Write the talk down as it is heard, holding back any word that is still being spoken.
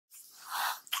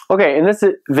Okay, in this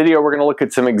video we're going to look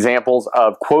at some examples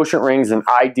of quotient rings and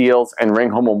ideals and ring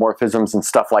homomorphisms and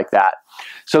stuff like that.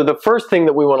 So the first thing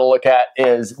that we want to look at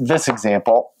is this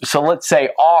example. So let's say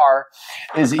R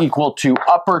is equal to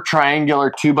upper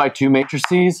triangular 2x2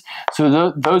 matrices.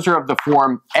 So those are of the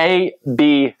form A,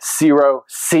 B, 0,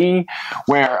 C,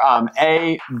 where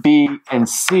A, B, and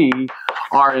C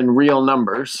are in real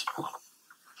numbers.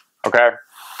 Okay?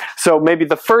 So maybe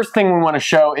the first thing we want to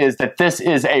show is that this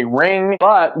is a ring,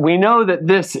 but we know that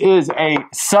this is a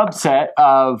subset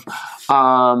of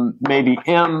maybe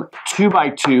M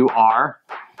 2x2R.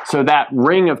 So that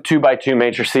ring of 2x2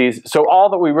 matrices. So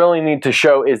all that we really need to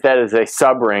show is that it's a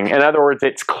subring. In other words,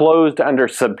 it's closed under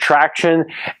subtraction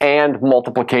and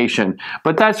multiplication.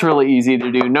 But that's really easy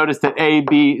to do. Notice that A,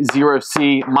 B, 0,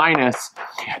 C minus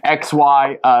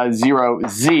XY, 0,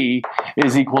 Z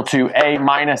is equal to A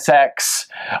minus X,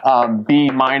 B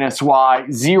minus Y,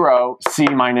 0, C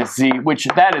minus Z, which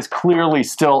that is clearly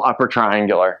still upper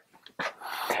triangular.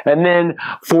 And then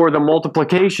for the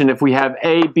multiplication, if we have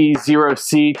A, B, 0,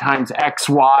 C times X,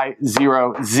 Y,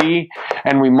 0, Z,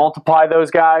 and we multiply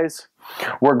those guys,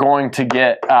 we're going to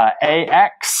get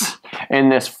AX in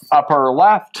this upper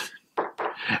left.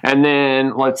 And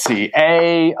then let's see,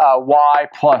 A, Y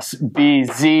plus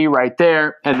BZ right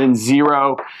there, and then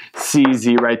 0,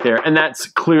 CZ right there. And that's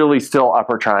clearly still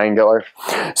upper triangular.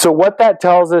 So what that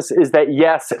tells us is that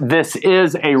yes, this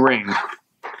is a ring.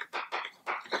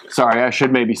 Sorry, I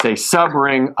should maybe say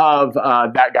subring of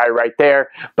that guy right there,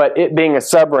 but it being a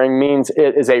subring means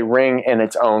it is a ring in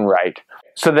its own right.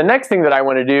 So the next thing that I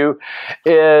want to do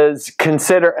is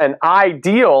consider an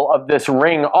ideal of this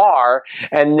ring R,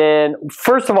 and then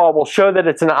first of all we'll show that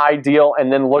it's an ideal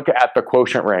and then look at the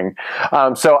quotient ring.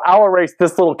 So I'll erase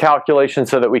this little calculation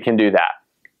so that we can do that.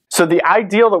 So the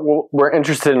ideal that we're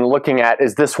interested in looking at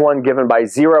is this one given by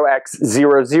 0x,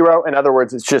 0, 0. In other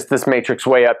words, it's just this matrix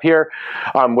way up here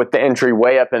with the entry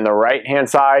way up in the right-hand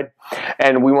side.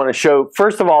 And we want to show,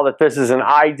 first of all, that this is an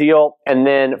ideal and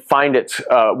then find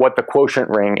what the quotient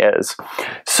ring is.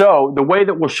 So the way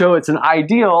that we'll show it's an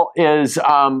ideal is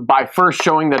by first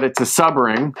showing that it's a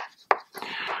subring.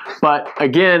 But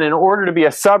again, in order to be a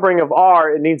subring of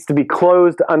R, it needs to be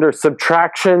closed under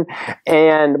subtraction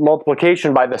and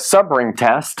multiplication by the subring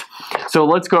test. So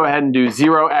let's go ahead and do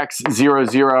 0x, 0,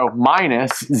 0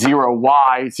 minus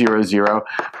 0y, 0, 0.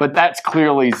 But that's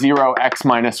clearly 0x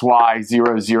minus y,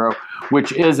 0, 0,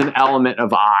 which is an element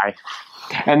of I.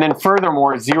 And then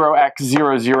furthermore, 0x,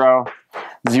 0, 0,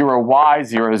 0y,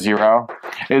 0, 0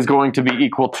 is going to be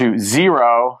equal to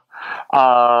 0,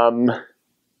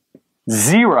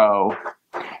 0,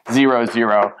 0,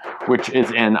 0, which is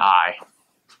in I.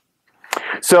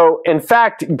 So in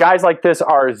fact, guys like this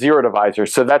are zero divisors,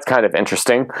 so that's kind of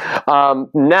interesting.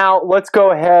 Now let's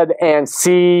go ahead and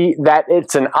see that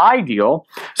it's an ideal.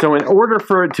 So in order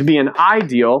for it to be an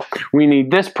ideal, we need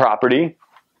this property.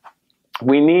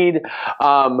 We need,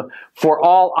 for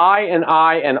all I and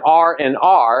R and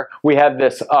R, we have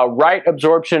this right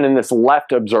absorption and this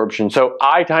left absorption. So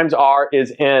I times R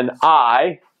is in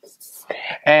I,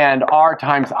 and R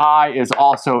times I is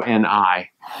also in I.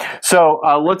 So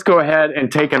let's go ahead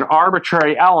and take an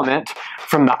arbitrary element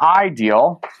from the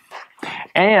ideal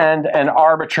and an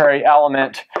arbitrary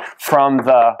element from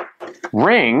the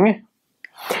ring,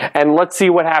 and let's see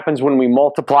what happens when we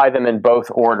multiply them in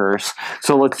both orders.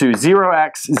 So let's do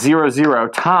 0x, 0, 0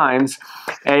 times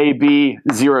AB,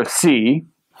 0C.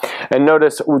 And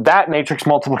notice that matrix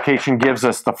multiplication gives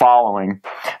us the following.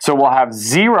 So we'll have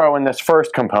 0 in this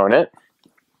first component.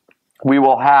 We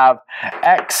will have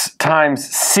x times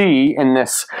c in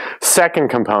this second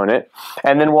component.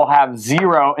 And then we'll have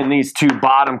 0 in these two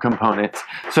bottom components.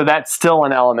 So that's still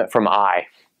an element from I.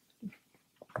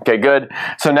 Okay, good.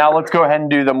 So now let's go ahead and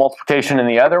do the multiplication in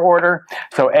the other order.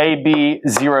 So AB,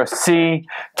 0C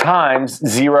times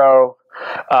 0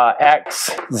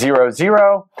 x, 0,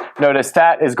 0. Notice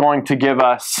that is going to give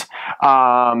us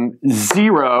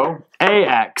 0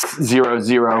 ax, 0,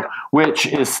 0, which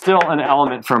is still an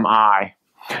element from I.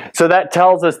 So that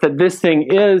tells us that this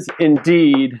thing is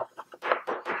indeed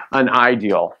an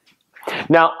ideal.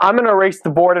 Now I'm going to erase the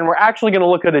board and we're actually going to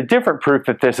look at a different proof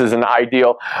that this is an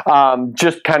ideal,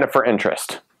 just kind of for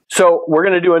interest. So we're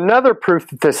going to do another proof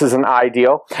that this is an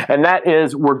ideal, and that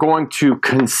is we're going to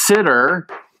consider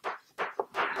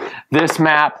this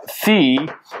map phi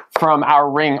from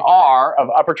our ring R of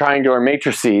upper triangular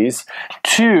matrices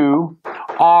to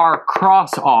R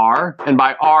cross R, and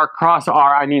by R cross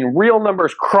R I mean real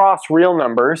numbers cross real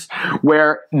numbers,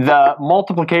 where the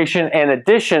multiplication and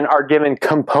addition are given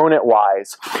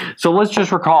component-wise. So let's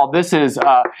just recall this is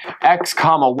x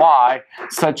comma y,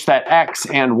 such that x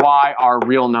and y are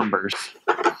real numbers.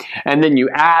 And then you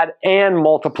add and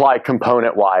multiply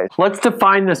component-wise. Let's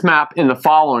define this map in the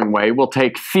following way. We'll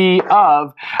take phi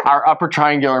of our upper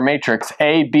triangular matrix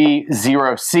A, B,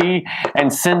 0, C,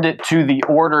 and send it to the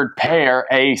ordered pair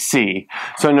AC.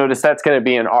 So notice that's going to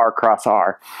be an R cross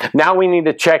R. Now we need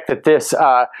to check that this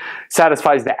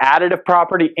satisfies the additive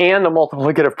property and the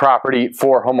multiplicative property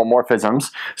for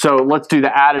homomorphisms. So let's do the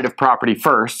additive property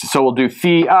first. So we'll do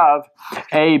phi of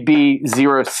A, B,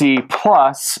 0, C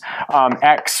plus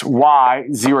x, y,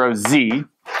 0, z.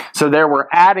 So there we're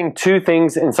adding two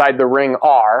things inside the ring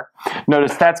R.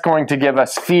 Notice that's going to give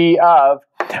us phi of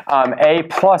A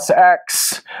plus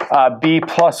x, B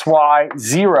plus y,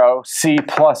 0, C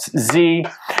plus z.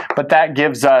 But that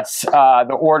gives us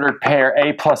the ordered pair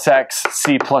A plus x,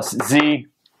 C plus z,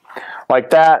 like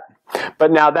that.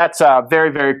 But now that's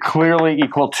very, very clearly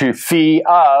equal to phi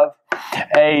of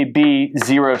A, B,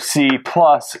 0, C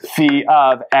plus phi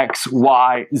of x,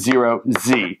 y, 0,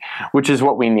 z, which is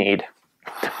what we need.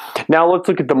 Now let's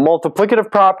look at the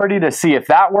multiplicative property to see if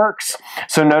that works.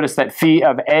 So notice that phi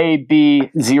of A, B,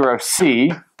 0,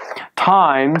 C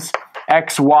times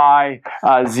x, y,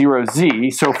 0,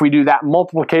 z. So if we do that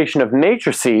multiplication of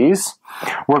matrices,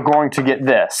 we're going to get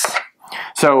this.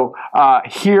 So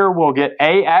here we'll get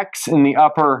ax in the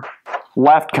upper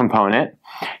left component.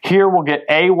 Here we'll get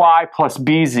ay plus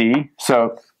bz.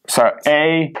 So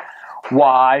ay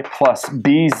plus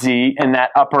bz in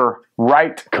that upper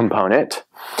right component.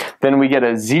 Then we get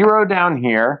a 0 down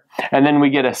here, and then we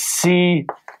get a cz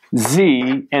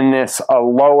in this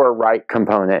lower right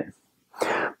component.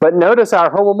 But notice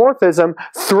our homomorphism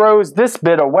throws this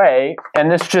bit away, and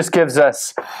this just gives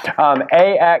us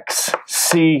axcz.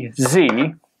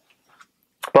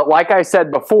 But like I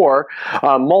said before,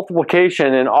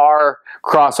 multiplication in R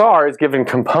cross R is given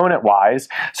component-wise.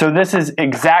 So this is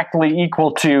exactly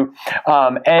equal to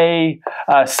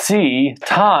AC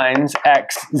times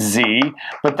xz,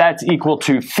 but that's equal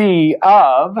to phi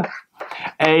of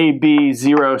A, B,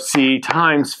 0, C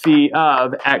times phi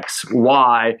of x,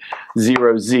 y,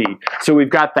 0, z. So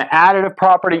we've got the additive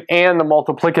property and the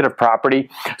multiplicative property.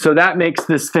 So that makes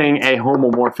this thing a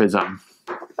homomorphism.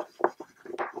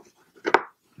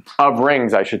 Of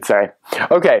rings, I should say.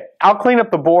 Okay, I'll clean up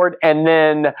the board and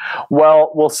then,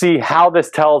 well, we'll see how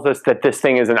this tells us that this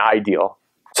thing is an ideal.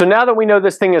 So now that we know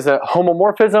this thing is a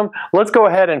homomorphism, let's go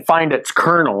ahead and find its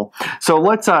kernel. So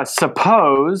let's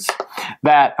suppose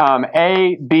that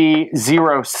A, B,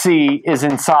 0, C is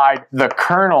inside the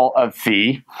kernel of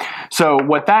phi. So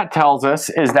what that tells us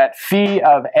is that phi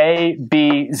of A,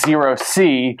 B, 0,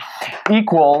 C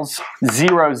equals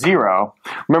 0, 0.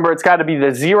 Remember, it's got to be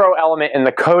the 0 element in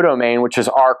the codomain, which is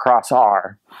R cross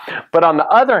R. But on the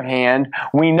other hand,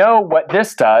 we know what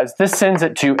this does. This sends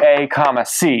it to A comma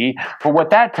C. But what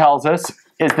that tells us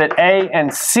is that A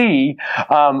and C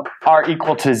are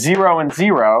equal to 0 and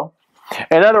 0.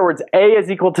 In other words, A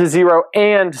is equal to 0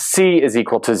 and C is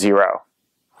equal to 0.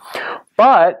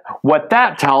 But what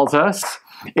that tells us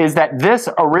is that this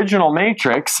original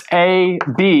matrix, A,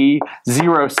 B,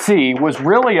 0, C, was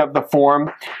really of the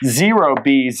form 0,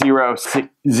 B, 0, C,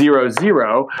 0,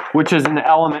 0, which is an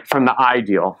element from the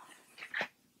ideal.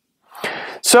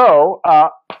 So,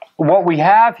 what we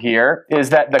have here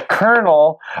is that the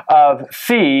kernel of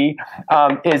phi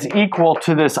is equal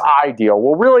to this ideal.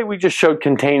 Well, really, we just showed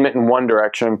containment in one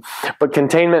direction, but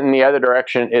containment in the other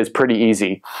direction is pretty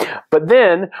easy. But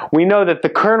then we know that the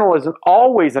kernel isn't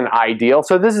always an ideal,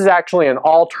 so this is actually an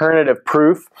alternative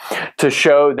proof to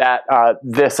show that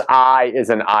this I is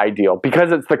an ideal,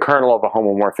 because it's the kernel of a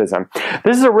homomorphism.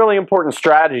 This is a really important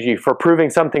strategy for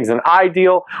proving something's an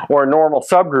ideal or a normal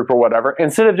subgroup or whatever.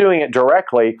 Instead of doing it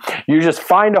directly, you just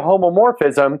find a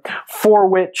homomorphism for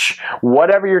which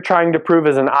whatever you're trying to prove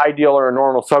as an ideal or a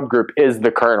normal subgroup is the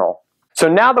kernel. So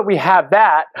now that we have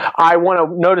that, I want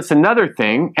to notice another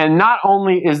thing, and not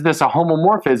only is this a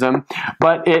homomorphism,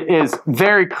 but it is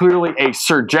very clearly a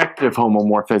surjective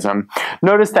homomorphism.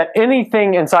 Notice that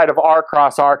anything inside of R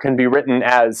cross R can be written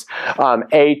as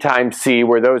A times C,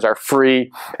 where those are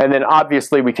free, and then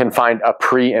obviously we can find a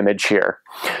pre-image here.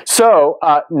 So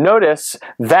notice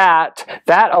that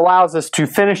that allows us to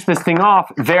finish this thing off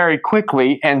very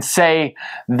quickly and say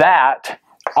that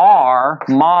R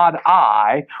mod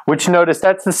I, which notice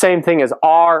that's the same thing as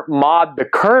R mod the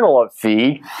kernel of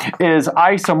phi, is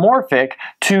isomorphic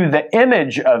to the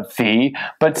image of phi,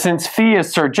 but since phi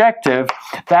is surjective,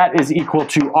 that is equal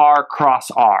to R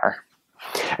cross R.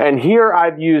 And here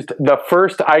I've used the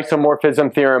first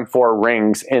isomorphism theorem for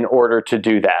rings in order to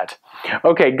do that.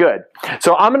 Okay, good.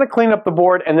 So I'm going to clean up the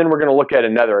board and then we're going to look at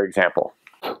another example.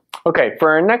 Okay,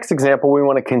 for our next example, we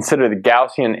want to consider the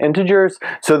Gaussian integers.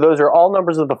 So those are all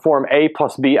numbers of the form a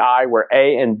plus bi, where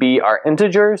a and b are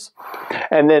integers.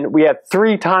 And then we have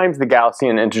 3 times the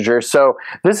Gaussian integers. So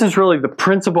this is really the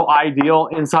principal ideal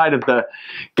inside of the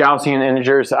Gaussian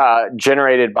integers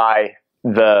generated by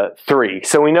the 3.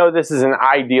 So we know this is an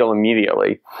ideal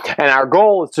immediately. And our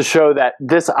goal is to show that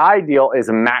this ideal is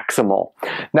maximal.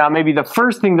 Now maybe the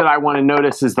first thing that I want to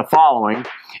notice is the following.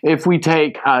 If we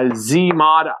take z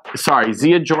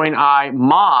adjoin I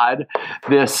mod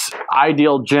this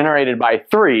ideal generated by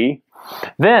 3,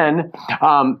 then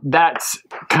that's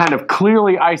kind of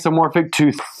clearly isomorphic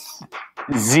to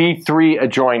z3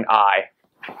 adjoin I.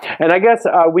 And I guess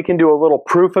we can do a little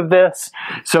proof of this.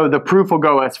 So the proof will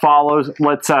go as follows.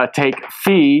 Let's take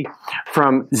phi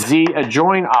from z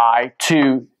adjoin I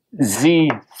to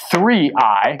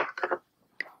z3I.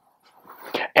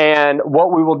 And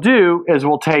what we will do is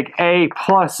we'll take a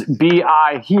plus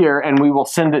bi here and we will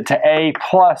send it to a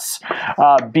plus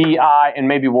bi, and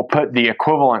maybe we'll put the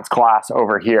equivalence class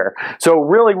over here. So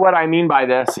really what I mean by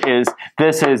this is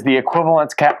the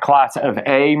equivalence class of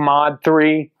a mod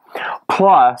 3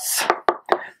 plus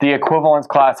the equivalence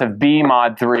class of b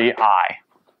mod 3I.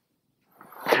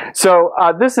 So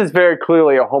this is very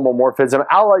clearly a homomorphism.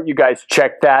 I'll let you guys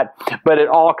check that, but it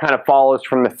all kind of follows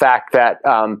from the fact that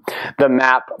the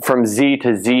map from z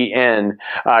to zn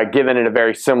given in a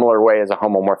very similar way as a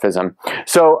homomorphism.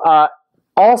 So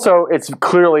also it's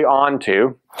clearly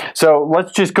onto. So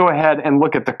let's just go ahead and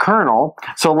look at the kernel.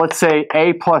 So let's say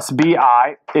a plus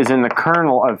bi is in the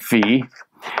kernel of phi.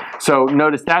 So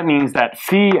notice that means that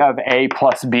phi of a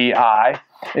plus bi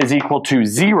is equal to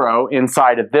 0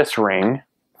 inside of this ring.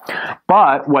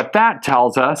 But what that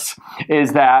tells us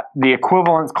is that the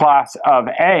equivalence class of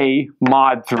a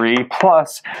mod 3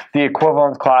 plus the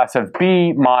equivalence class of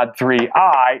b mod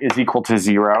 3I is equal to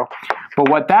 0. But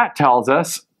what that tells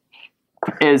us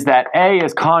is that a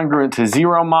is congruent to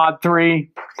 0 mod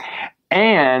 3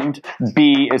 and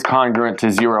b is congruent to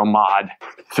 0 mod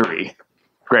 3.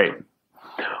 Great.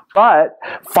 But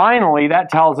finally, that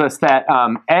tells us that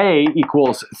a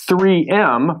equals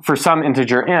 3m for some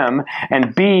integer m,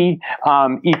 and b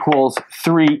equals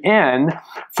 3n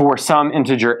for some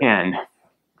integer n.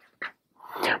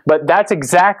 But that's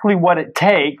exactly what it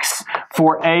takes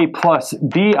for a plus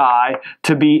bi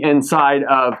to be inside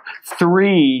of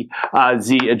 3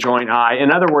 z adjoin I.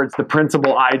 In other words, the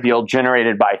principal ideal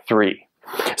generated by 3.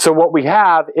 So what we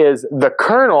have is the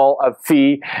kernel of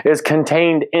phi is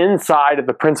contained inside of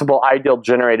the principal ideal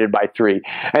generated by 3.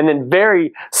 And then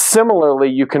very similarly,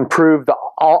 you can prove the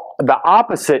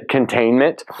opposite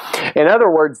containment. In other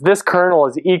words, this kernel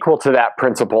is equal to that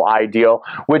principal ideal,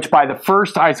 which by the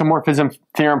first isomorphism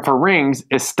theorem for rings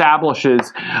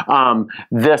establishes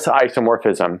this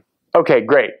isomorphism. Okay,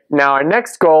 great. Now our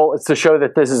next goal is to show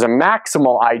that this is a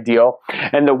maximal ideal,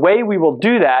 and the way we will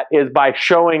do that is by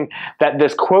showing that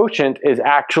this quotient is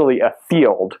actually a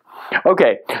field.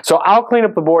 Okay, so I'll clean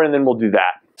up the board and then we'll do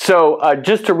that. So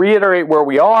just to reiterate where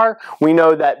we are, we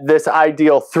know that this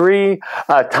ideal 3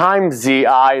 times zi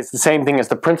is the same thing as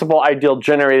the principal ideal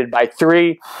generated by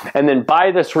 3. And then by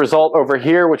this result over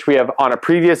here, which we have on a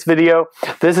previous video,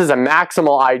 this is a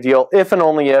maximal ideal if and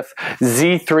only if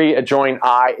z3 adjoin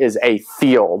I is a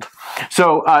field.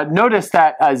 So notice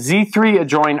that z3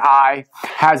 adjoin I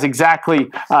has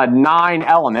exactly 9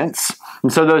 elements.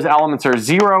 And so those elements are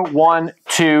 0, 1,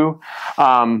 2,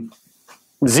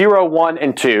 0, 1,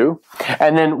 and 2.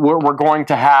 And then we're going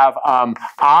to have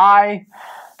I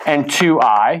and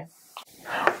 2i,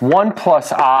 1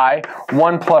 plus I,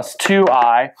 1 plus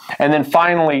 2i, and then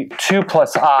finally 2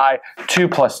 plus I, 2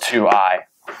 plus 2i.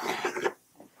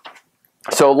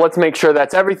 So let's make sure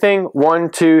that's everything.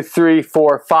 1, 2, 3,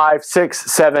 4, 5,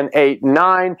 6, 7, 8,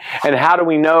 9. And how do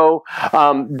we know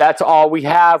that's all we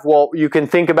have? Well, you can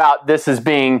think about this as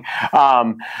being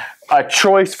a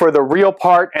choice for the real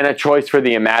part and a choice for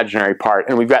the imaginary part.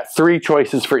 And we've got 3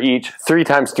 choices for each. 3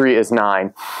 times 3 is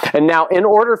 9. And now in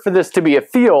order for this to be a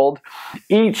field,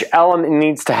 each element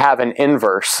needs to have an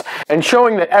inverse. And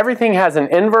showing that everything has an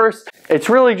inverse, it's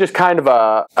really just kind of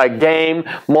a game,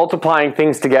 multiplying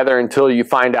things together until you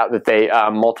find out that they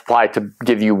multiply to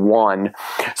give you 1.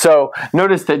 So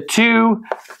notice that 2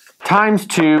 times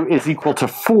 2 is equal to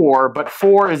 4, but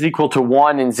 4 is equal to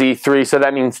 1 in Z3, so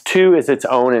that means 2 is its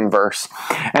own inverse.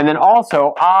 And then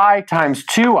also I times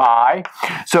 2I,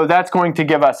 so that's going to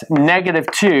give us negative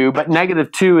 2, but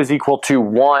negative 2 is equal to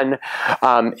 1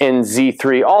 in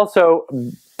Z3 also,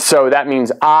 so that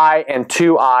means I and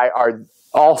 2I are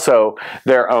also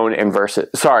their own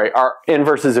inverses, are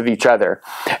inverses of each other.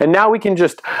 And now we can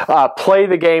just play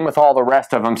the game with all the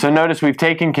rest of them. So notice we've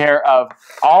taken care of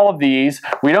all of these.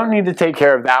 We don't need to take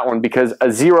care of that one because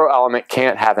a 0 element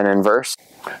can't have an inverse.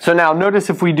 So now notice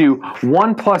if we do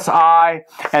 1 plus I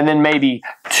and then maybe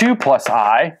 2 plus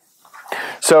I.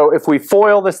 So if we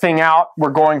FOIL this thing out,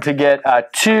 we're going to get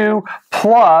 2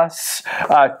 plus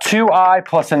 2I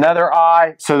plus another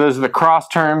I. So those are the cross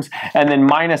terms, and then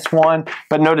minus 1.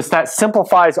 But notice that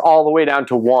simplifies all the way down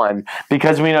to 1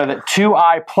 because we know that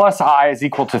 2I plus I is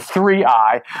equal to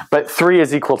 3I, but 3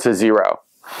 is equal to 0.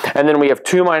 And then we have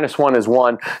 2 minus 1 is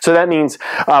 1. So that means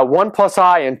 1 plus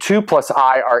I and 2 plus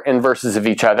I are inverses of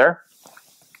each other.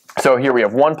 So here we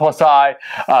have 1 plus I,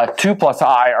 2 plus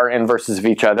I are inverses of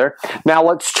each other. Now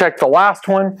let's check the last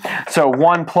one. So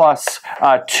 1 plus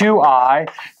 2I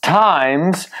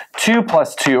times 2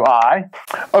 plus 2I.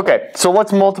 Okay, so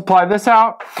let's multiply this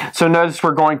out. So notice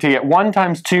we're going to get 1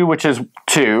 times 2, which is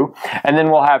 2. And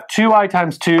then we'll have 2I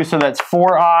times 2, so that's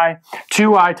 4I.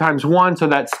 2I times 1, so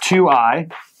that's 2I.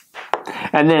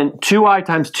 And then 2I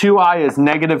times 2I is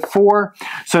negative 4.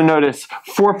 So notice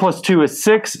 4 plus 2 is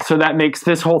 6, so that makes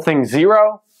this whole thing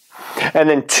 0. And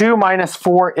then 2 minus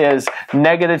 4 is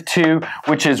negative 2,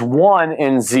 which is 1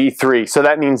 in Z3. So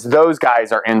that means those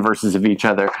guys are inverses of each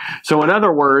other. So in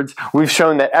other words, we've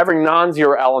shown that every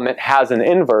non-zero element has an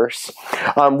inverse,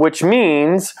 which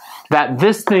means that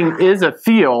this thing is a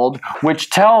field, which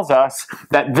tells us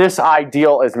that this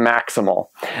ideal is maximal.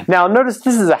 Now notice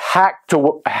this is a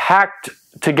hacked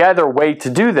together way to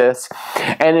do this,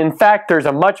 and in fact there's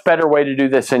a much better way to do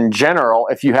this in general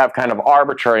if you have kind of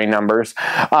arbitrary numbers,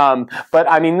 but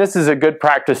I mean this is a good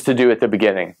practice to do at the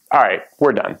beginning. All right,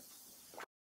 we're done.